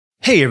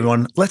Hey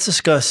everyone, let's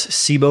discuss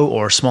SIBO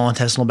or small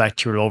intestinal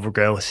bacterial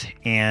overgrowth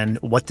and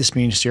what this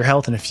means to your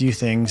health and a few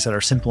things that are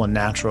simple and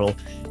natural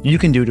you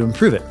can do to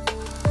improve it.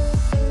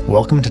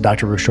 Welcome to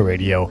Dr. Ruscio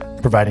Radio,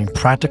 providing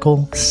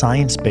practical,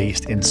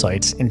 science-based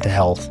insights into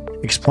health,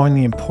 exploring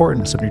the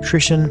importance of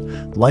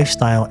nutrition,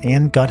 lifestyle,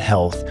 and gut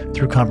health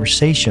through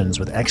conversations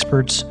with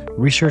experts,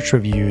 research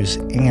reviews,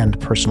 and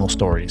personal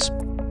stories.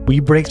 We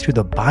break through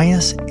the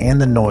bias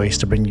and the noise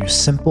to bring you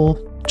simple,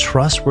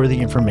 trustworthy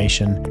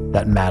information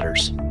that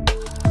matters.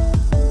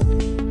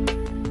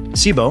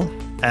 SIBO,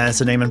 as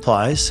the name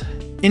implies,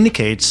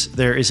 indicates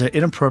there is an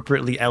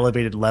inappropriately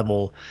elevated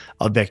level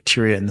of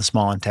bacteria in the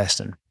small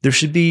intestine. There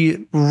should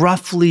be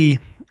roughly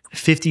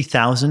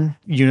 50,000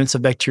 units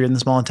of bacteria in the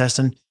small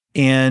intestine.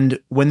 And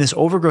when this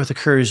overgrowth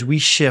occurs, we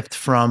shift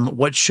from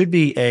what should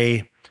be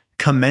a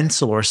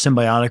commensal or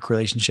symbiotic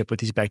relationship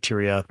with these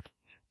bacteria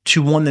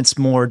to one that's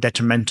more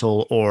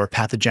detrimental or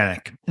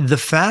pathogenic. The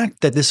fact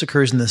that this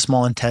occurs in the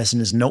small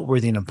intestine is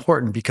noteworthy and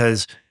important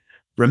because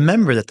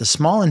remember that the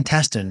small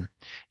intestine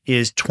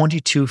is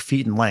 22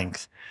 feet in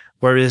length,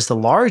 whereas the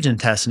large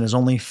intestine is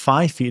only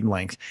 5 feet in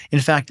length. In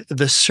fact,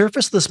 the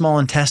surface of the small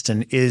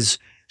intestine is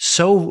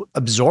so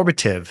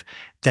absorptive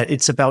that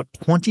it's about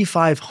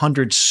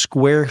 2,500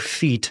 square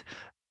feet,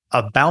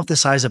 about the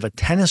size of a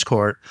tennis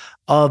court,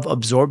 of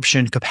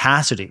absorption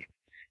capacity.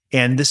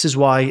 And this is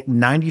why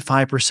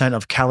 95%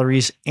 of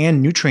calories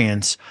and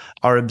nutrients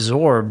are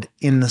absorbed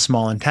in the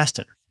small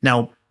intestine.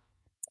 Now,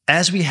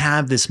 as we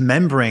have this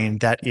membrane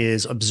that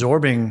is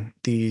absorbing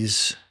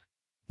these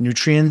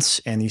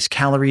nutrients and these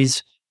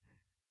calories,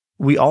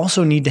 we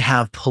also need to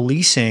have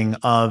policing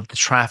of the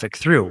traffic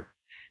through.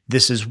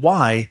 This is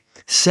why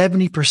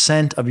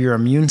 70% of your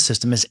immune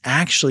system is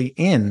actually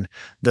in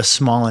the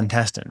small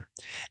intestine.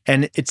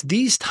 And it's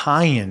these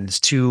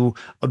tie-ins to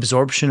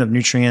absorption of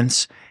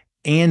nutrients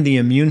and the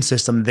immune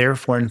system,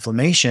 therefore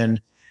inflammation,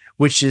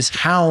 which is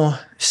how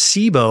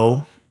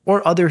SIBO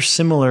or other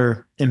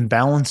similar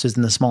imbalances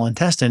in the small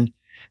intestine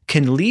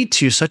can lead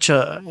to such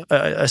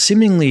a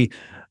seemingly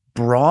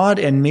broad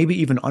and maybe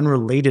even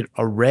unrelated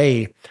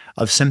array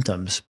of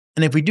symptoms.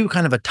 And if we do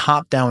kind of a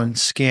top-down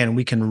scan,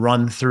 we can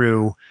run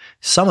through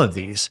some of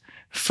these.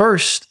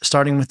 First,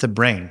 starting with the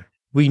brain.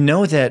 We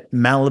know that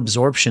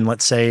malabsorption,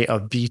 let's say,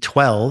 of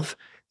B12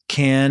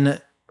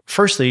 can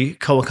firstly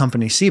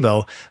co-accompany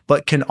SIBO,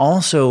 but can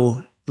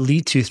also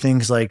lead to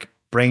things like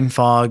brain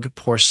fog,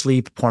 poor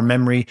sleep, poor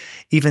memory,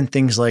 even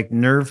things like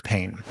nerve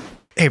pain.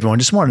 Hey everyone,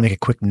 just wanted to make a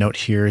quick note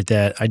here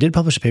that I did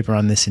publish a paper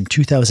on this in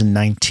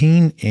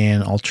 2019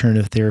 in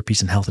Alternative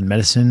Therapies in Health and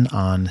Medicine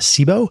on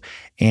SIBO,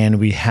 and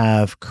we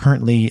have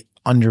currently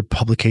under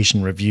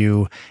publication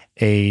review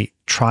a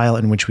trial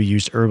in which we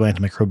used herbal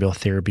antimicrobial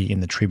therapy in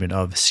the treatment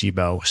of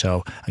SIBO.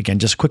 So again,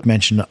 just a quick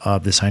mention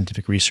of the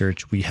scientific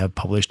research we have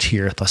published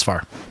here thus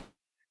far.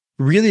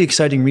 Really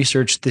exciting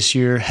research this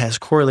year has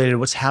correlated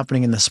what's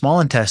happening in the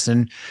small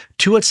intestine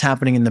to what's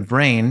happening in the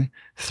brain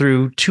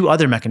through two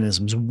other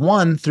mechanisms.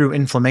 One, through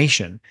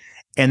inflammation.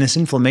 And this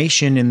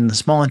inflammation in the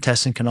small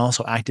intestine can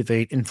also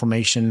activate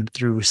inflammation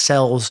through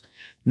cells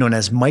known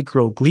as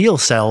microglial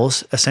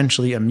cells,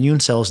 essentially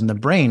immune cells in the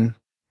brain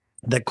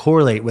that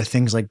correlate with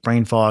things like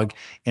brain fog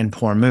and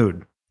poor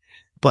mood.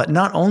 But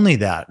not only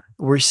that,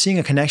 we're seeing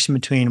a connection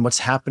between what's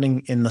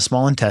happening in the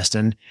small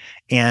intestine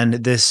and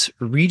this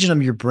region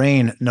of your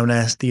brain known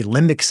as the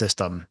limbic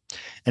system.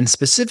 And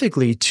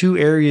specifically, two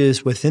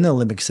areas within the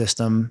limbic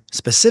system,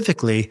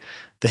 specifically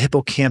the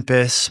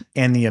hippocampus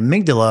and the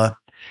amygdala,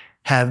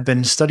 have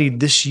been studied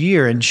this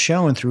year and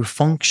shown through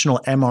functional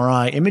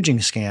MRI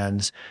imaging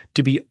scans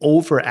to be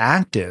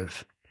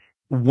overactive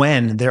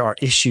when there are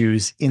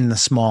issues in the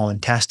small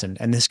intestine.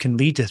 And this can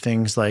lead to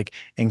things like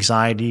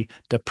anxiety,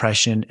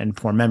 depression, and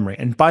poor memory.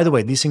 And by the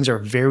way, these things are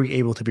very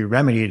able to be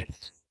remedied.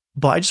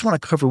 But I just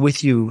want to cover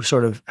with you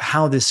sort of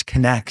how this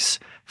connects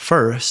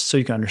first so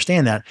you can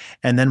understand that.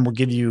 And then we'll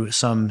give you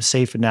some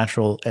safe and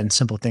natural and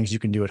simple things you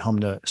can do at home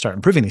to start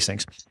improving these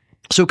things.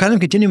 So kind of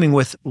continuing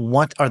with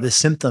what are the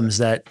symptoms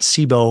that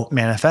SIBO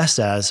manifests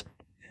as,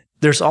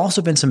 there's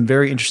also been some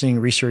very interesting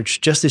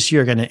research just this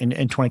year, again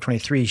in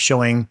 2023,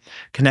 showing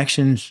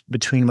connections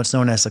between what's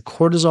known as the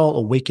cortisol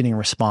awakening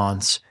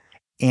response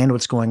and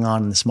what's going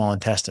on in the small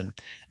intestine.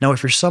 Now,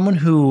 if you're someone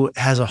who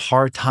has a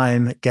hard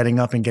time getting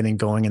up and getting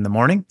going in the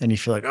morning, and you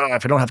feel like, oh,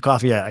 if I don't have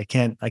coffee, I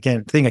can't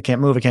think, I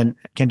can't move, I can't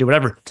do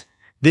whatever.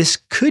 This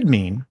could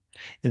mean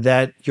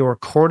that your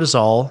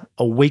cortisol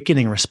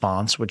awakening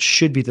response, which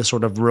should be the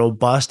sort of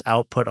robust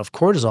output of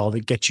cortisol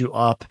that gets you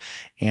up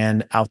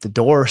and out the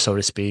door, so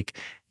to speak,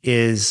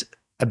 is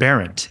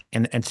aberrant.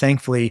 And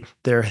thankfully,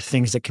 there are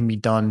things that can be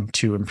done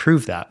to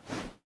improve that.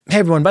 Hey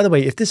everyone, by the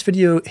way, if this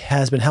video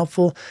has been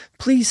helpful,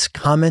 please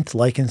comment,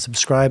 like, and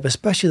subscribe.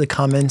 Especially the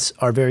comments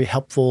are very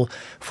helpful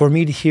for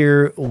me to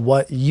hear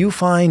what you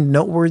find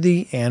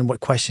noteworthy and what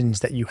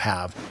questions that you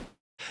have.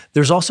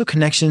 There's also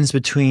connections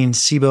between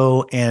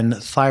SIBO and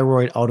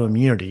thyroid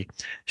autoimmunity,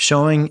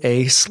 showing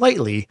a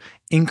slightly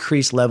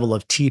increased level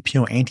of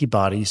TPO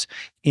antibodies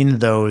in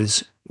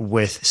those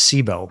with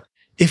SIBO.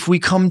 If we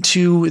come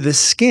to the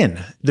skin,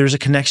 there's a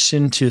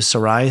connection to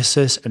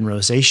psoriasis and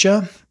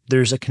rosacea.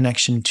 There's a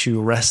connection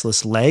to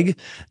restless leg.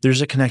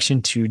 There's a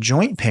connection to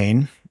joint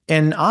pain.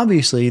 And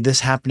obviously, this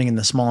happening in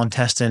the small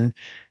intestine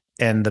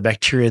and the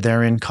bacteria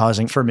therein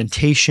causing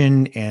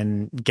fermentation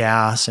and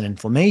gas and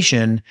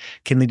inflammation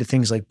can lead to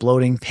things like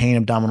bloating, pain,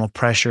 abdominal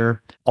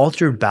pressure,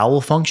 altered bowel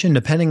function.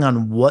 Depending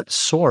on what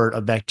sort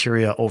of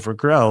bacteria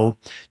overgrow,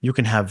 you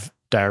can have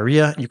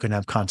diarrhea, you can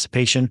have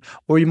constipation,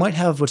 or you might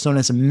have what's known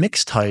as a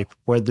mixed type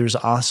where there's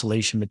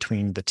oscillation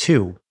between the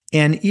two.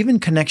 And even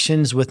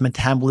connections with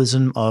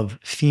metabolism of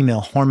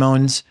female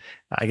hormones.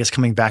 I guess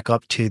coming back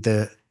up to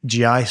the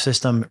GI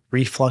system,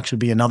 reflux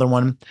would be another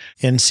one.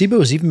 And SIBO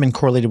has even been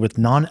correlated with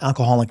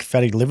non-alcoholic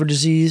fatty liver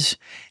disease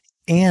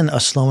and a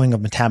slowing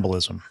of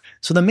metabolism.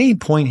 So the main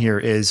point here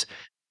is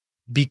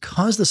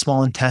because the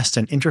small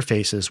intestine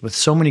interfaces with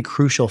so many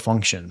crucial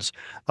functions,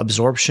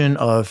 absorption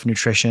of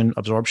nutrition,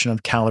 absorption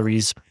of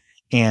calories,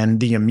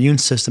 and the immune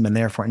system and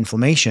therefore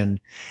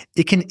inflammation,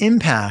 it can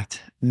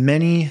impact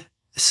many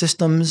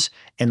systems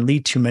and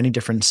lead to many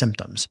different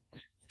symptoms.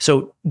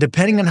 So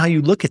depending on how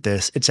you look at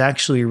this, it's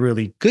actually a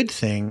really good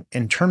thing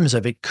in terms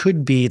of it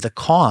could be the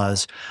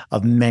cause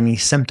of many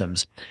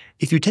symptoms.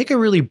 If you take a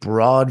really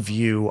broad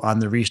view on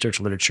the research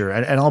literature,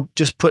 and I'll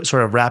just put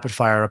sort of rapid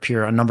fire up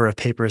here, a number of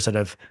papers that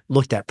have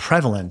looked at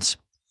prevalence,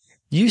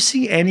 you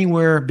see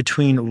anywhere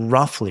between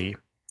roughly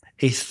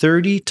a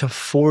 30 to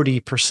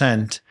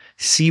 40%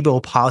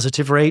 SIBO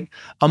positive rate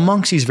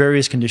amongst these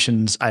various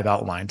conditions I've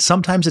outlined.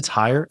 Sometimes it's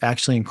higher.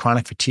 Actually, in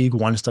chronic fatigue,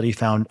 one study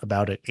found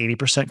about an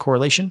 80%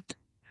 correlation.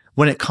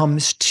 When it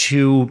comes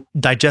to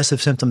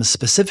digestive symptoms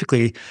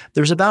specifically,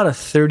 there's about a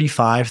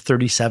 35,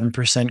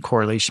 37%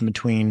 correlation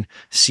between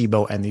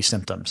SIBO and these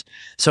symptoms.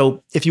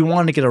 So if you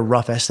want to get a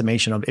rough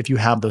estimation of if you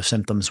have those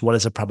symptoms, what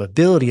is the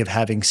probability of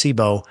having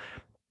SIBO?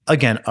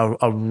 Again,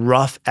 a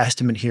rough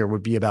estimate here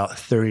would be about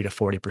 30 to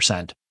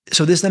 40%.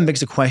 So this then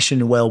begs the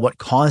question, well, what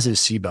causes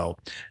SIBO?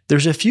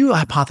 There's a few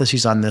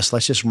hypotheses on this.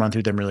 Let's just run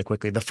through them really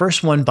quickly. The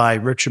first one by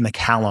Richard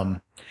McCallum.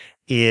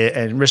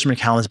 And Richard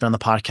McCallum has been on the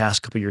podcast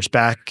a couple of years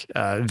back,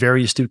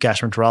 very astute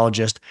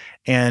gastroenterologist.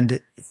 And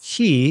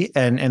he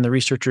and the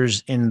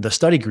researchers in the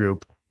study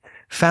group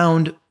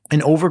found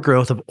an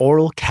overgrowth of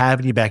oral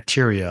cavity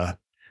bacteria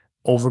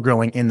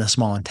overgrowing in the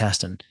small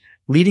intestine,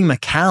 leading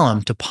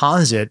McCallum to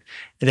posit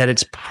that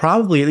it's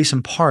probably, at least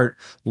in part,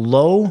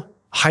 low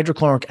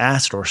hydrochloric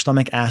acid or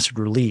stomach acid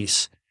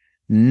release,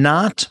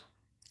 not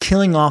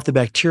killing off the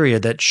bacteria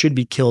that should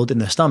be killed in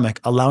the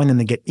stomach, allowing them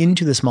to get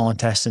into the small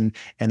intestine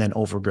and then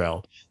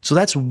overgrow. So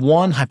that's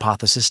one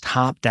hypothesis,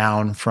 top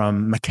down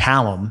from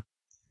McCallum.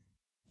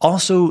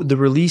 Also, the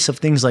release of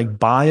things like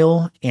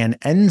bile and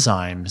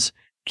enzymes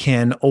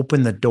can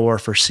open the door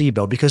for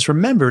SIBO, because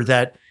remember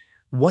that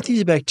what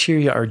these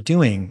bacteria are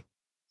doing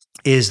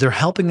is they're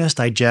helping us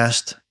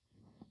digest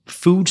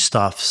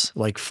foodstuffs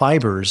like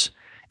fibers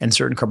and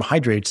certain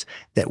carbohydrates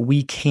that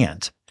we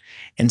can't.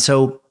 And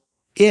so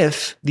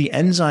if the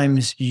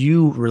enzymes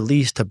you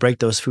release to break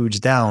those foods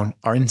down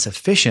are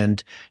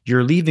insufficient,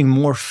 you're leaving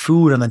more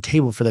food on the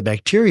table for the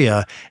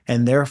bacteria,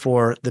 and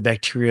therefore the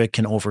bacteria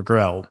can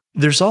overgrow.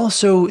 There's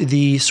also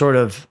the sort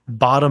of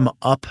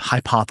bottom-up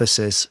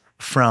hypothesis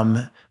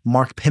from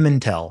Mark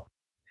Pimentel.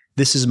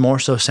 This is more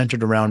so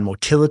centered around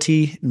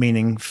motility,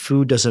 meaning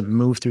food doesn't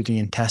move through the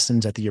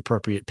intestines at the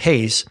appropriate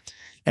pace.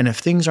 And if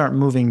things aren't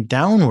moving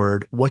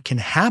downward, what can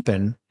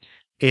happen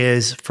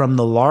is from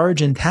the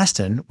large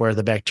intestine, where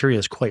the bacteria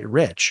is quite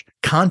rich,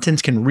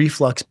 contents can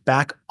reflux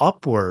back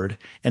upward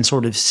and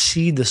sort of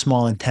seed the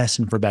small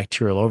intestine for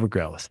bacterial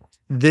overgrowth.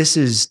 This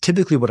is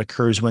typically what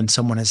occurs when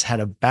someone has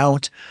had a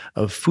bout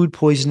of food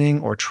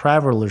poisoning or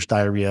traveler's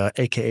diarrhea,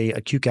 aka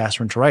acute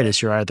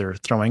gastroenteritis. You're either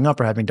throwing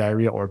up or having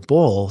diarrhea or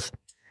both.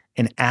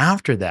 And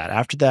after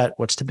that,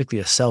 what's typically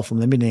a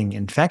self-limiting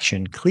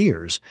infection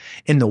clears.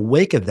 In the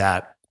wake of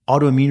that,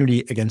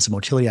 autoimmunity against the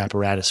motility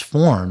apparatus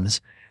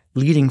forms,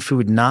 leading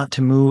food not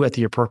to move at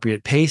the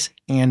appropriate pace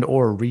and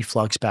or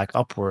reflux back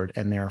upward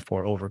and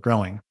therefore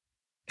overgrowing.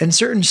 And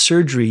certain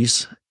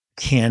surgeries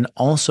can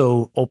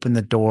also open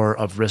the door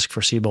of risk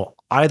for SIBO,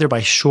 either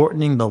by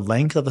shortening the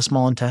length of the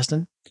small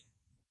intestine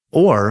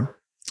or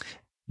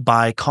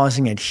by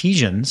causing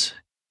adhesions.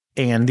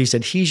 And these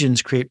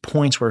adhesions create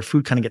points where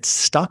food kind of gets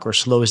stuck or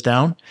slows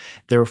down,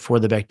 therefore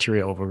the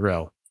bacteria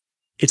overgrow.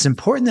 It's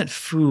important that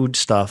food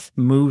stuff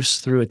moves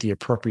through at the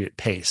appropriate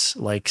pace.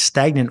 Like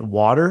stagnant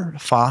water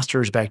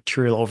fosters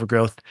bacterial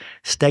overgrowth,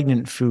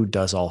 stagnant food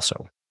does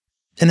also.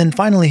 And then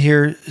finally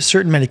here,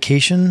 certain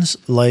medications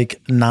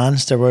like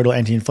non-steroidal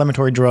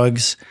anti-inflammatory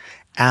drugs,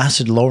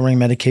 acid-lowering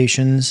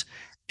medications,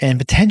 and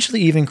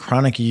potentially even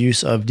chronic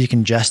use of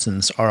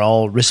decongestants are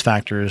all risk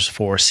factors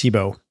for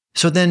SIBO.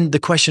 So then the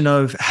question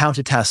of how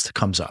to test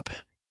comes up.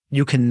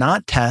 You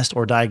cannot test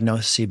or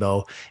diagnose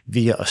SIBO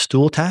via a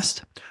stool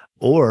test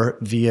or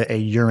via a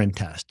urine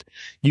test.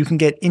 You can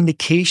get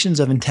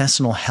indications of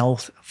intestinal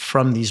health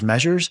from these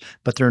measures,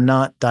 but they're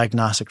not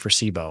diagnostic for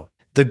SIBO.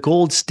 The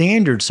gold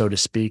standard, so to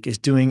speak, is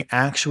doing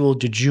actual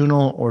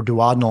jejunal or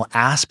duodenal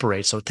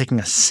aspirate, so taking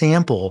a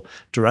sample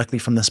directly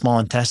from the small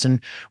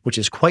intestine, which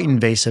is quite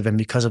invasive, and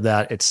because of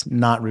that, it's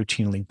not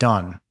routinely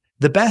done.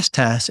 The best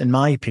test, in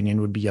my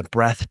opinion, would be a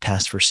breath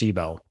test for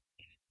SIBO.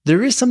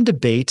 There is some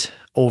debate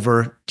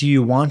over, do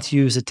you want to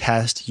use a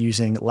test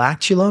using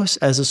lactulose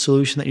as a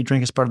solution that you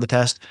drink as part of the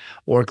test,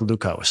 or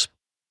glucose?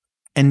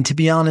 And to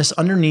be honest,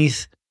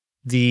 underneath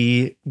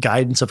the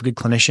guidance of a good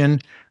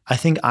clinician, I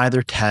think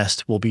either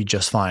test will be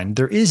just fine.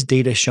 There is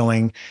data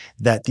showing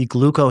that the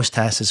glucose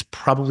test is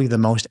probably the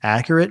most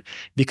accurate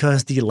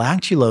because the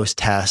lactulose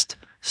test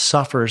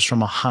suffers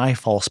from a high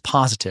false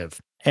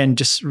positive. And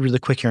just really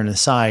quick here on the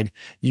side,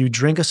 you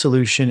drink a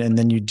solution and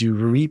then you do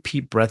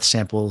repeat breath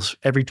samples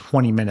every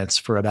 20 minutes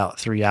for about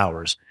 3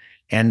 hours.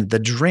 And the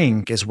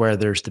drink is where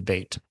there's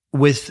debate.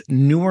 With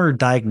newer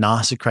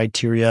diagnostic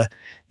criteria,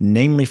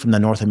 namely from the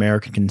North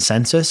American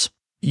consensus,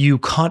 you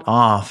cut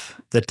off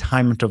the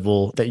time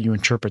interval that you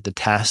interpret the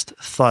test,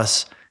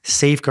 thus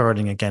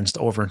safeguarding against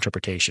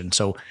overinterpretation.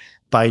 So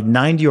by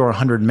 90 or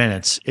 100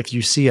 minutes, if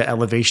you see an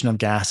elevation of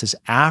gases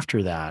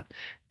after that,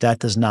 that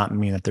does not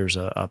mean that there's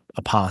a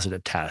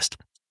positive test.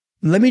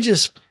 Let me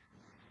just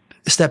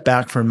step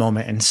back for a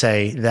moment and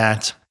say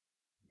that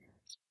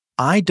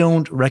I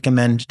don't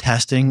recommend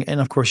testing. And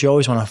of course, you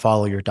always want to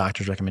follow your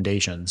doctor's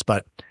recommendations.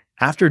 But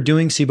after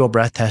doing SIBO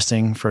breath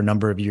testing for a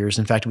number of years,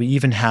 in fact, we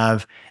even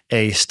have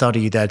a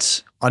study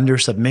that's under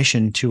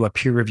submission to a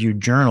peer-reviewed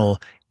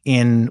journal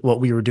in what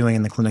we were doing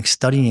in the clinic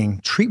studying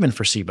treatment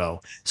for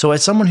SIBO. So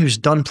as someone who's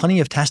done plenty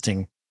of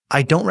testing,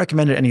 I don't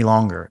recommend it any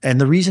longer. And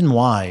the reason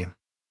why,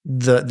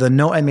 the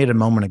note I made a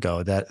moment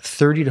ago, that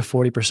 30 to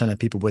 40% of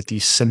people with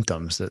these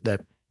symptoms,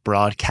 that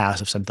broad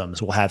cast of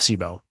symptoms, will have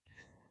SIBO.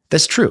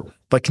 That's true,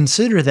 but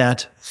consider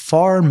that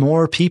far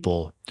more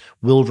people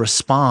will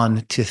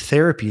respond to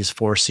therapies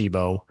for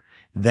SIBO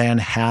than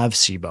have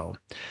SIBO.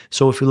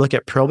 So if we look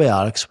at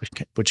probiotics,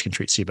 which can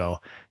treat SIBO,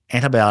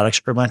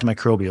 antibiotics, herbal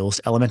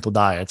antimicrobials, elemental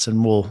diets,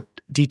 and we'll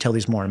detail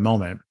these more in a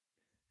moment,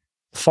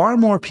 far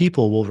more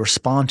people will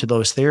respond to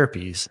those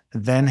therapies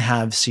than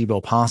have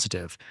SIBO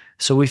positive.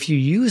 So if you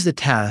use the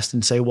test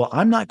and say, well,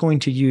 I'm not going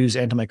to use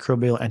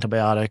antimicrobial,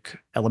 antibiotic,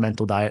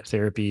 elemental diet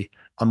therapy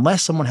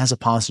unless someone has a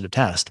positive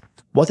test,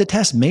 what the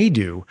test may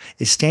do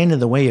is stand in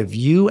the way of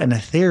you and a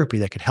therapy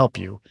that could help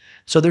you.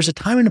 So there's a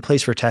time and a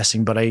place for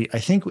testing, but I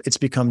think it's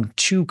become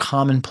too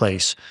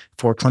commonplace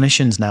for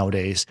clinicians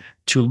nowadays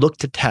to look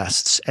to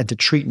tests and to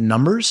treat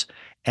numbers,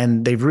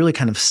 and they've really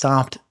kind of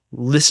stopped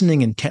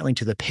listening intently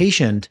to the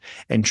patient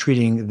and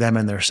treating them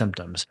and their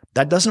symptoms.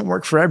 That doesn't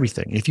work for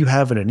everything. If you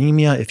have an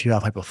anemia, if you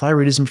have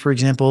hypothyroidism, for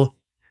example,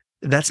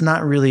 that's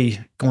not really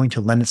going to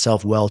lend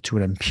itself well to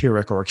an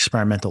empiric or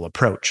experimental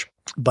approach.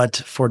 But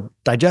for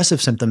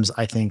digestive symptoms,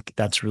 I think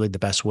that's really the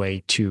best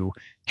way to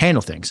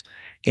handle things.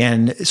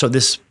 And so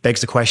this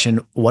begs the question,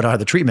 what are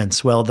the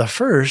treatments? Well, the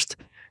first,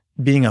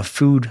 being a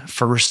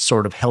food-first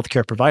sort of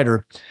healthcare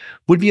provider,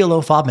 would be a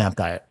low FODMAP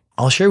diet.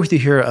 I'll share with you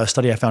here a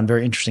study I found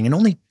very interesting. In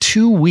only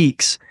 2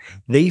 weeks,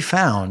 they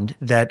found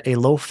that a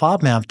low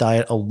FODMAP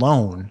diet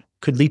alone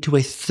could lead to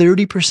a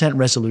 30%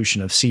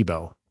 resolution of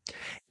SIBO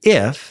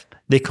if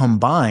they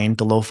combined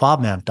the low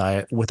FODMAP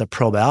diet with a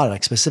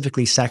probiotic,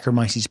 specifically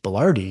Saccharomyces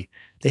boulardii.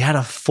 They had a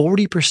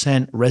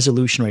 40%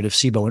 resolution rate of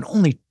SIBO in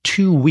only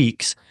 2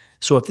 weeks.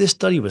 So if this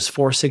study was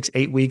 4, 6,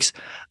 8 weeks,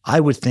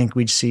 I would think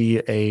we'd see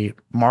a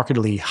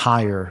markedly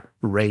higher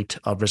rate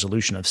of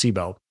resolution of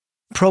SIBO.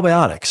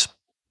 Probiotics.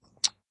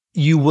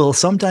 You will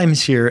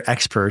sometimes hear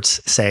experts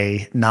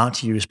say not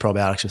to use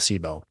probiotics with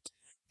SIBO.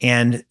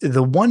 And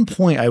the one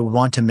point I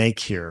want to make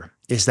here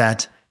is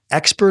that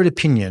expert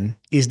opinion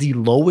is the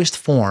lowest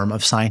form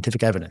of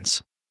scientific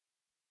evidence.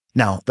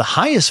 Now, the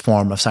highest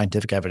form of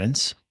scientific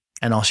evidence,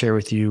 and I'll share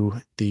with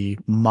you the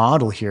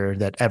model here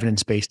that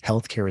evidence-based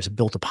healthcare is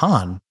built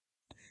upon,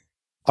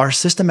 are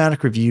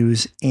systematic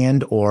reviews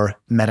and or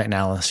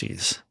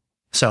meta-analyses.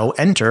 So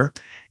enter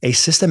a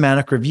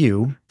systematic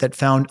review that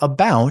found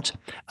about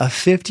a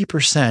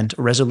 50%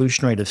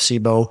 resolution rate of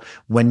SIBO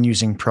when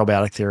using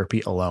probiotic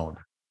therapy alone.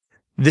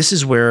 This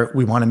is where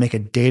we want to make a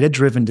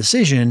data-driven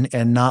decision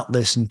and not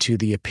listen to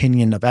the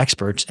opinion of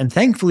experts. And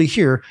thankfully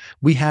here,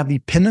 we have the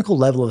pinnacle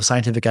level of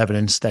scientific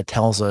evidence that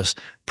tells us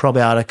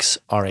probiotics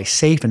are a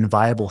safe and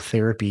viable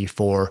therapy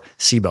for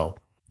SIBO.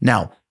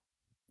 Now,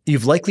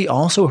 you've likely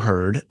also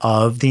heard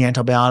of the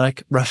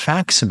antibiotic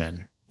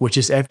rifaximin, which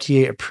is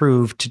FDA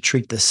approved to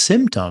treat the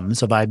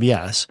symptoms of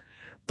IBS,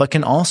 but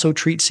can also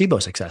treat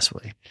SIBO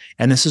successfully.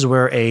 And this is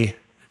where a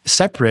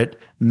separate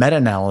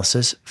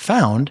meta-analysis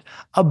found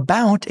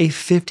about a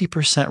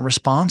 50%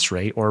 response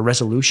rate or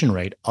resolution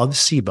rate of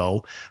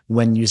SIBO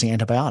when using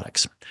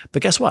antibiotics.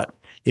 But guess what?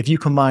 If you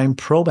combine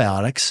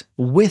probiotics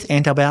with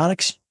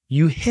antibiotics,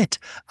 you hit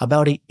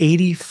about an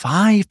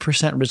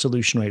 85%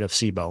 resolution rate of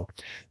SIBO,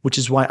 which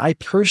is why I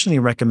personally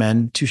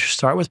recommend to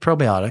start with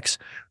probiotics,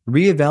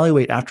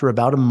 reevaluate after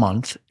about a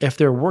month. If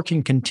they're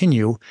working,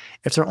 continue.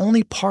 If they're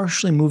only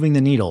partially moving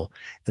the needle,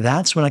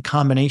 that's when a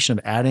combination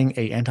of adding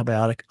an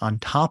antibiotic on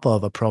top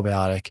of a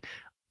probiotic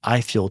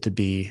I feel to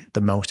be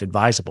the most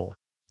advisable.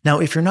 Now,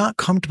 if you're not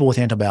comfortable with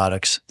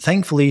antibiotics,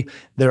 thankfully,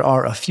 there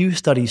are a few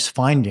studies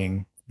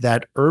finding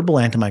that herbal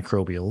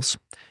antimicrobials,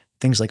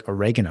 things like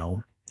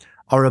oregano,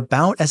 are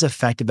about as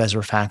effective as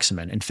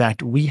rifaximin. In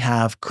fact, we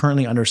have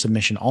currently under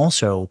submission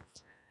also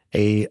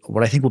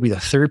what I think will be the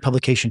third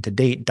publication to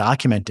date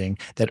documenting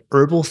that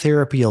herbal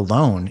therapy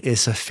alone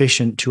is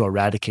sufficient to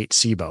eradicate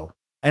SIBO.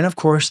 And of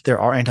course, there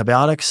are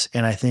antibiotics,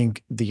 and I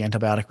think the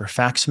antibiotic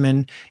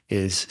rifaximin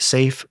is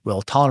safe,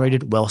 well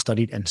tolerated, well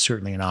studied, and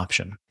certainly an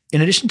option.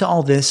 In addition to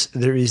all this,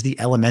 there is the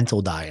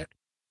elemental diet.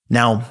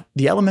 Now,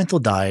 the elemental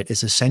diet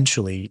is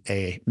essentially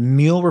a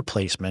meal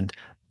replacement,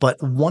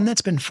 but one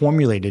that's been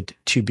formulated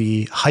to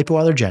be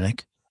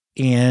hypoallergenic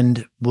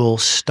and will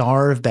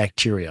starve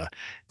bacteria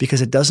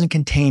because it doesn't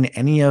contain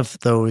any of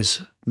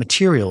those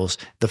materials,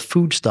 the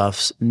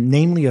foodstuffs,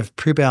 namely of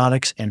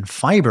prebiotics and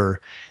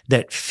fiber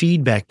that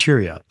feed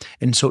bacteria.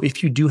 And so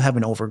if you do have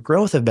an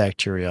overgrowth of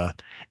bacteria,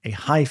 a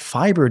high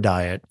fiber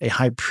diet, a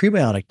high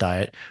prebiotic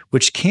diet,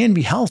 which can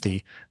be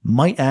healthy,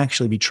 might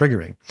actually be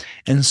triggering.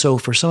 And so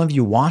for some of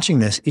you watching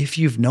this, if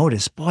you've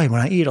noticed, boy,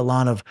 when I eat a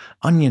lot of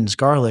onions,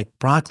 garlic,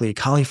 broccoli,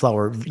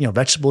 cauliflower,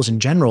 vegetables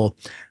in general,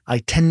 I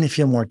tend to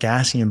feel more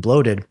gassy and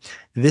bloated.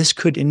 This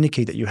could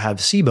indicate that you have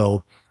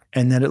SIBO,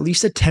 and that at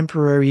least a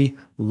temporary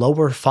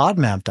lower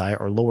FODMAP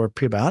diet or lower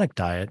prebiotic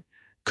diet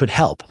could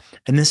help.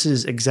 And this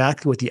is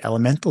exactly what the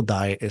elemental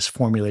diet is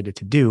formulated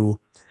to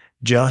do,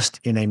 just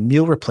in a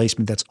meal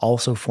replacement that's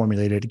also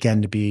formulated,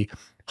 again, to be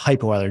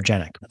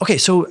hypoallergenic. Okay,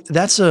 so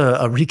that's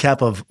a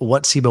recap of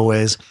what SIBO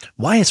is,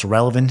 why it's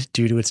relevant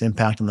due to its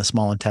impact on the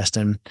small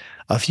intestine,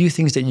 a few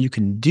things that you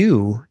can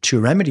do to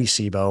remedy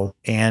SIBO,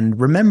 and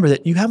remember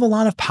that you have a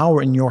lot of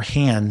power in your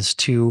hands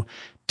to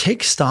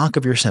take stock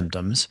of your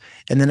symptoms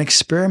and then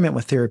experiment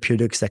with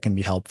therapeutics that can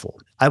be helpful.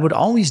 I would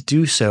always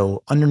do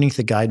so underneath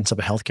the guidance of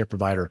a healthcare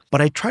provider, but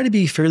I try to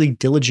be fairly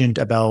diligent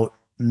about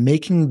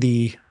making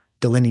the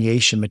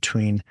delineation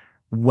between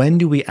when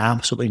do we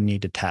absolutely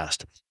need to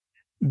test.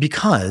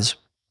 Because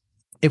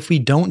if we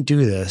don't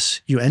do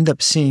this, you end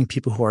up seeing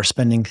people who are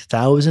spending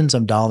thousands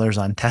of dollars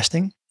on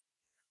testing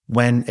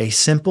when a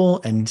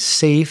simple and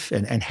safe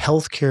and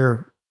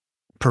healthcare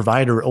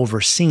provider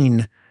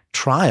overseen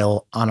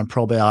trial on a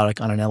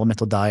probiotic, on an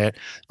elemental diet,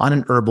 on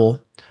an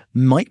herbal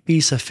might be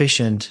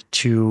sufficient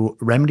to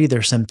remedy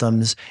their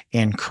symptoms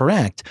and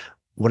correct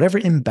whatever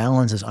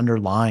imbalance is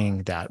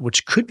underlying that,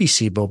 which could be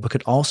SIBO, but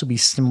could also be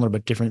similar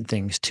but different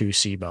things to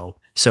SIBO.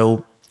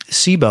 So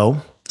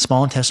SIBO,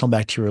 small intestinal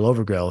bacterial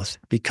overgrowth,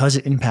 because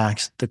it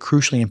impacts the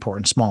crucially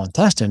important small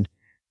intestine,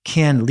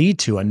 can lead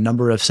to a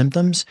number of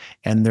symptoms,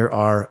 and there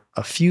are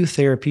a few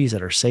therapies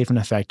that are safe and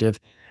effective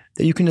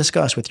that you can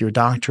discuss with your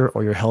doctor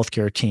or your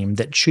healthcare team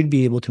that should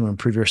be able to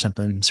improve your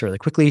symptoms fairly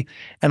quickly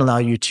and allow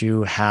you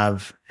to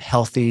have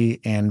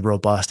healthy and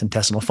robust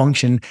intestinal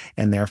function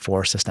and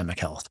therefore systemic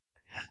health.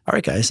 All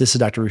right, guys, this is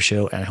Dr.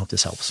 Ruscio, and I hope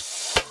this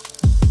helps.